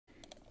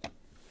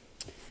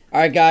All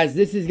right, guys,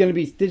 this is going to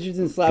be Stitches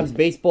and Slabs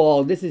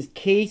Baseball. This is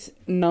case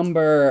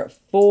number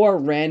 4,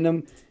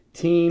 random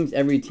teams.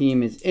 Every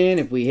team is in.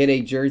 If we hit a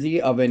jersey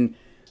of an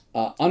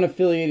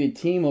unaffiliated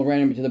team, we'll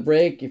random it to the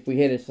break. If we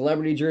hit a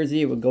celebrity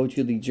jersey, it will go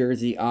to the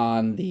jersey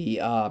on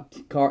the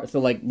card. So,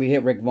 like, we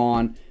hit Rick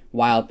Vaughn,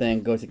 Wild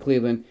Thing, goes to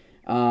Cleveland.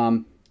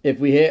 If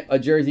we hit a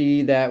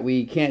jersey that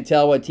we can't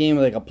tell what team,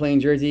 like a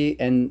plain jersey,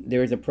 and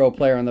there's a pro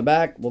player on the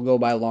back, we'll go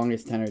by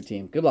longest tenor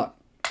team. Good luck.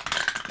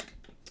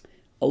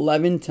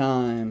 11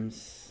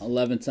 times.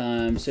 11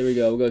 times. Here we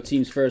go. We'll go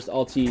teams first.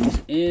 All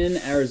teams in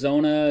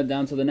Arizona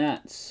down to the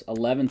Nats.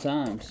 11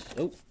 times.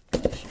 Oh,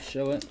 I should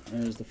show it.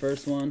 There's the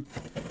first one.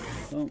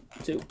 Oh,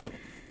 2.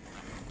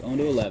 Going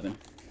to 11.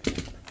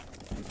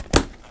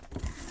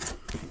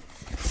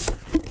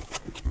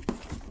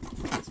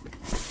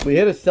 We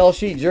hit a sell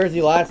sheet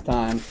jersey last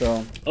time,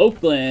 so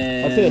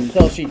Oakland. let's hit a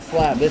sell sheet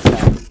slab this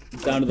time.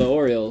 Down to the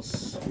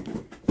Orioles.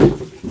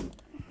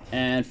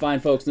 And fine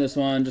folks in this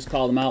one, just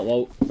call them out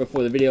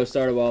before the video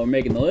started while we're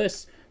making the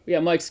list. We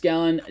got Mike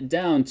Scallon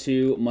down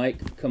to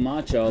Mike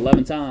Camacho.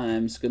 11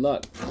 times. Good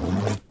luck.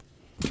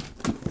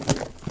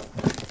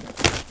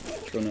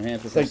 Go New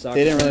Hampshire for soccer.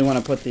 They didn't really want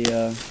to put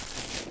the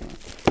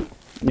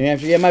New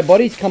Hampshire. Yeah, my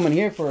buddy's coming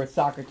here for a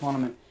soccer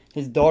tournament.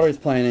 His daughter's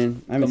playing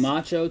in.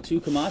 Camacho to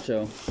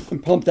Camacho. I'm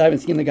pumped. I haven't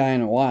seen the guy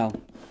in a while.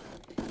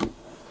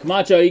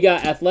 Camacho, you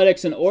got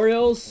Athletics and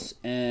Orioles,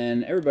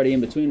 and everybody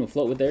in between will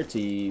float with their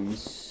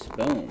teams.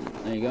 Boom.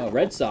 There you go.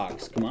 Red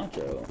Sox,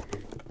 Camacho.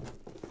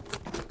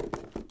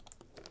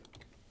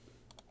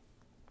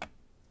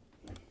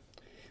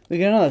 We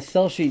got another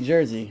sell sheet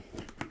jersey.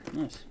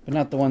 Nice. But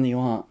not the one that you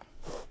want.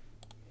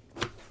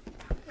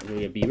 Do we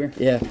get Bieber?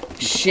 Yeah.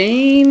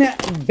 Shane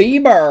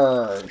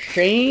Bieber.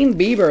 Shane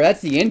Bieber.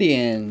 That's the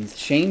Indians.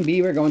 Shane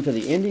Bieber going to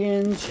the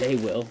Indians. Jay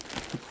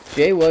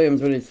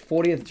Williams with his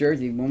 40th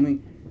jersey. When we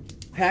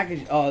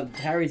package,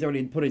 Harry's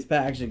already put his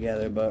package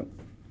together, but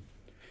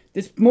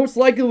this most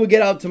likely will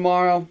get out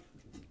tomorrow.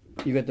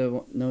 You got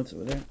the notes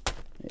over there?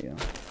 There you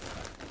go.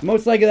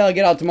 Most likely that'll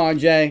get out tomorrow,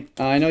 Jay.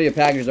 I know your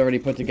package is already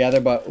put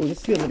together, but ooh,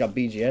 this feels like a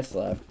BGS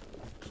left.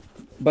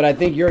 But I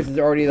think yours is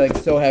already like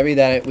so heavy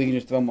that we can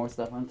just throw more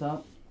stuff on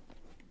top.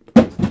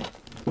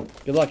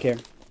 Good luck here.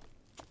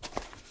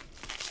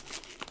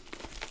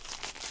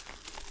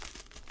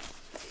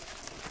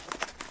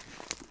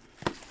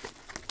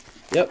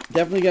 Yep,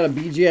 definitely got a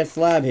BGS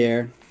slab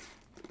here.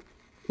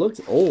 Looks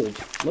old.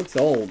 Looks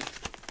old.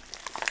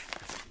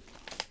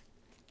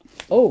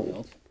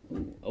 Oh.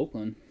 Ooh,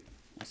 Oakland.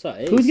 I saw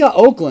Ace. Who's got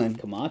Oakland?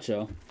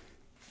 Camacho.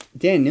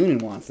 Dan Noonan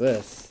wants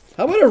this.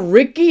 How about a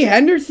Ricky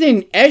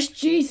Henderson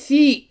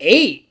SGC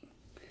 8?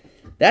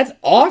 That's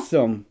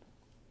awesome.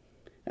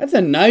 That's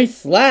a nice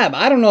slab.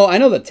 I don't know. I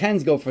know the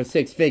 10s go for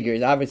 6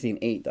 figures. Obviously an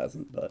 8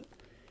 doesn't, but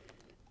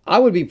I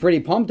would be pretty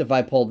pumped if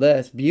I pulled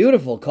this.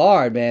 Beautiful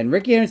card, man.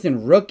 Ricky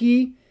Henderson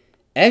rookie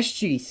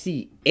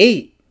SGC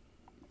 8.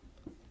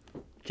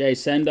 Jay,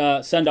 send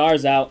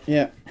ours out.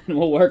 Yeah. And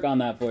we'll work on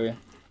that for you.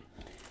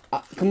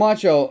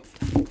 Camacho,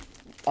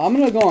 I'm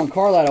going to go on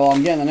Carlisle while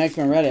I'm getting the next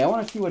one ready. I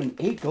want to see what an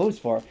 8 goes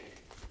for.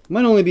 It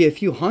might only be a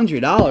few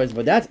 $100s,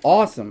 but that's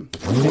awesome.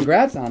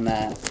 Congrats on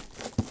that.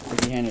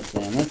 Ricky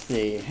Henderson. Let's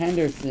see.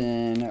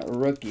 Henderson,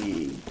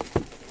 rookie.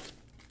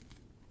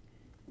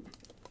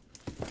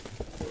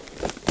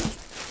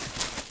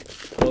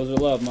 Closer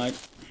love, Mike.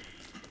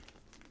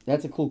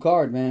 That's a cool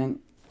card, man.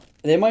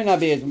 There might not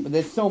be as...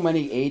 There's so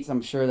many 8s,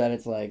 I'm sure that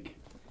it's like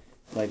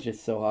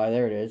just so high.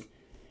 There it is.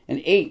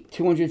 An 8,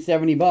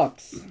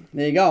 $270.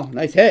 There you go.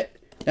 Nice hit.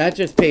 That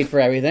just paid for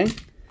everything.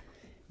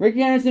 Ricky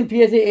Henderson,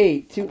 PSA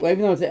 8. Even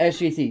though it's an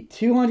SGC.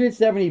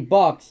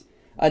 $270.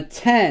 A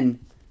 10.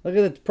 Look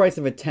at the price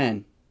of a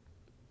 10.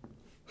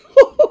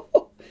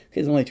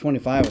 There's only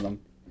 25 of them.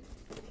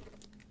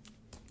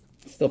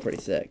 Still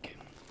pretty sick.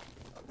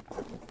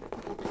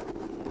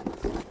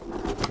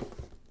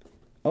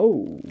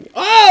 Oh.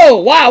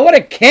 Oh, wow. What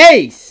a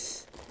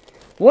case.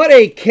 What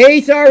a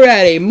case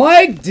already.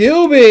 Mike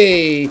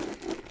Doobie.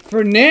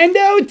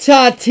 Fernando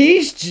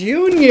Tatis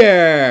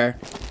Jr.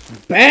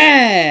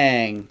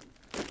 Bang.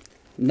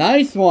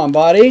 Nice one,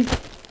 buddy.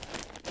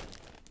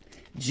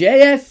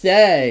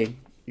 JSA.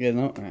 You guys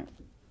know? All right.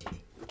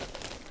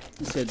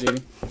 That's it,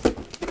 dude.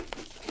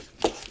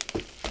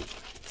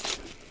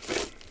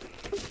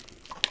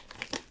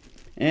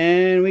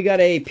 And we got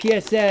a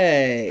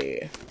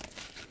PSA.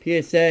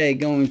 PSA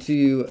going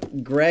to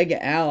Greg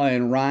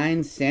Allen,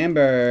 Ryan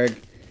Sandberg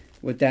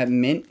with that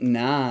mint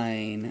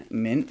 9.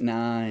 Mint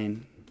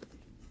 9.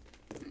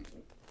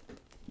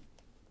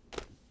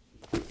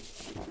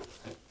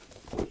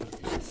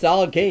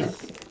 Solid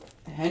case.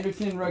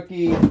 Henderson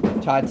rookie,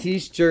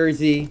 Tatis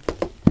jersey,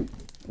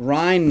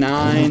 Ryan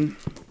 9.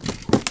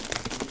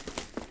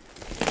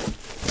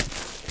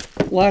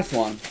 Last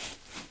one.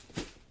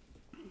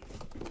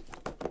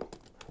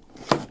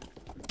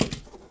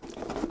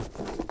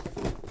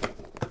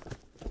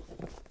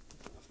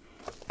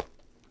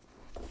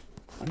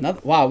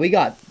 Another. Wow, we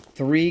got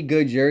 3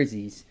 good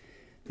jerseys.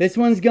 This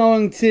one's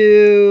going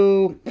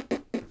to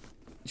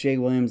Jay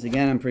Williams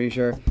again, I'm pretty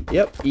sure.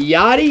 Yep.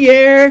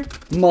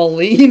 Yadier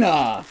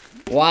Molina.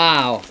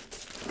 Wow.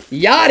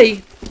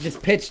 Yachty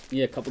just pitched.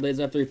 Yeah, a couple days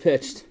after he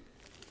pitched.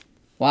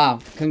 Wow.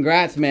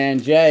 Congrats, man.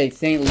 Jay,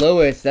 St.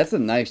 Louis. That's a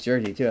nice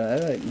jersey, too.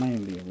 That might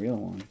even be a real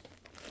one.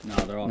 No,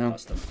 they're all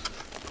custom.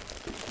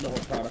 The whole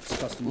product's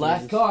custom.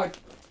 Last card.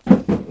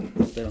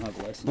 They don't have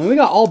a license. Well, we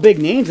got all big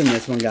names in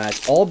this one,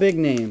 guys. All big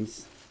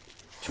names.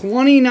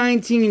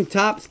 2019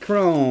 Topps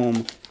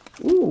Chrome.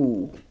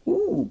 Ooh.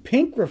 Ooh.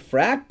 Pink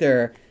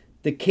refractor.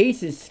 The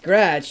case is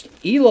scratched.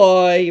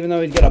 Eloy, even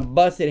though he's got a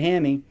busted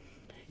hammy.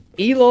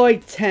 Eloy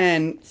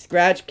 10.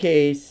 Scratch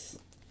case.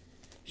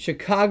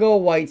 Chicago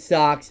White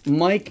Sox.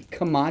 Mike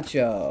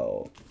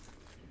Camacho.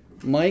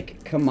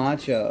 Mike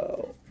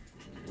Camacho.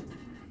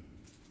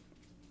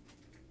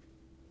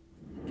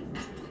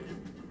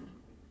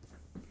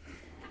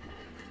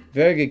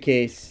 Very good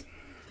case.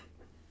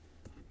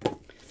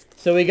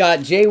 So we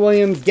got Jay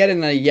Williams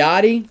getting a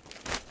Yachty.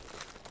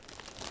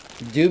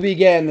 Doobie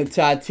getting the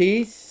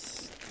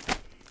Tatis.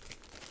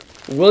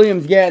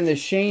 Williams getting the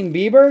Shane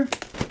Bieber.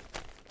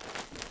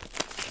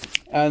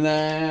 And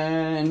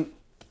then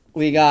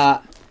we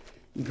got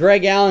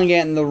Greg Allen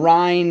getting the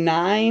Ryan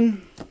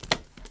 9.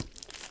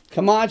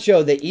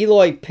 Camacho, the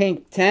Eloy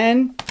Pink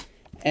 10.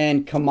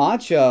 And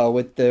Camacho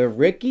with the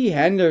Ricky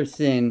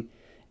Henderson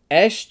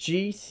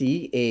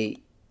SGC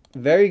 8.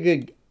 Very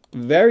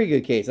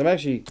good case. I'm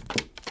actually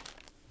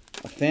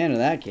a fan of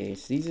that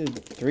case. These are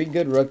 3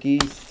 good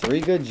rookies, 3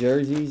 good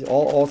jerseys,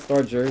 all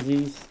all-star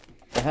jerseys.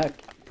 The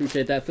heck.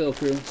 Appreciate that, Phil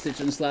Crew.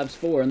 Stitching Slabs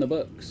 4 in the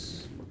books.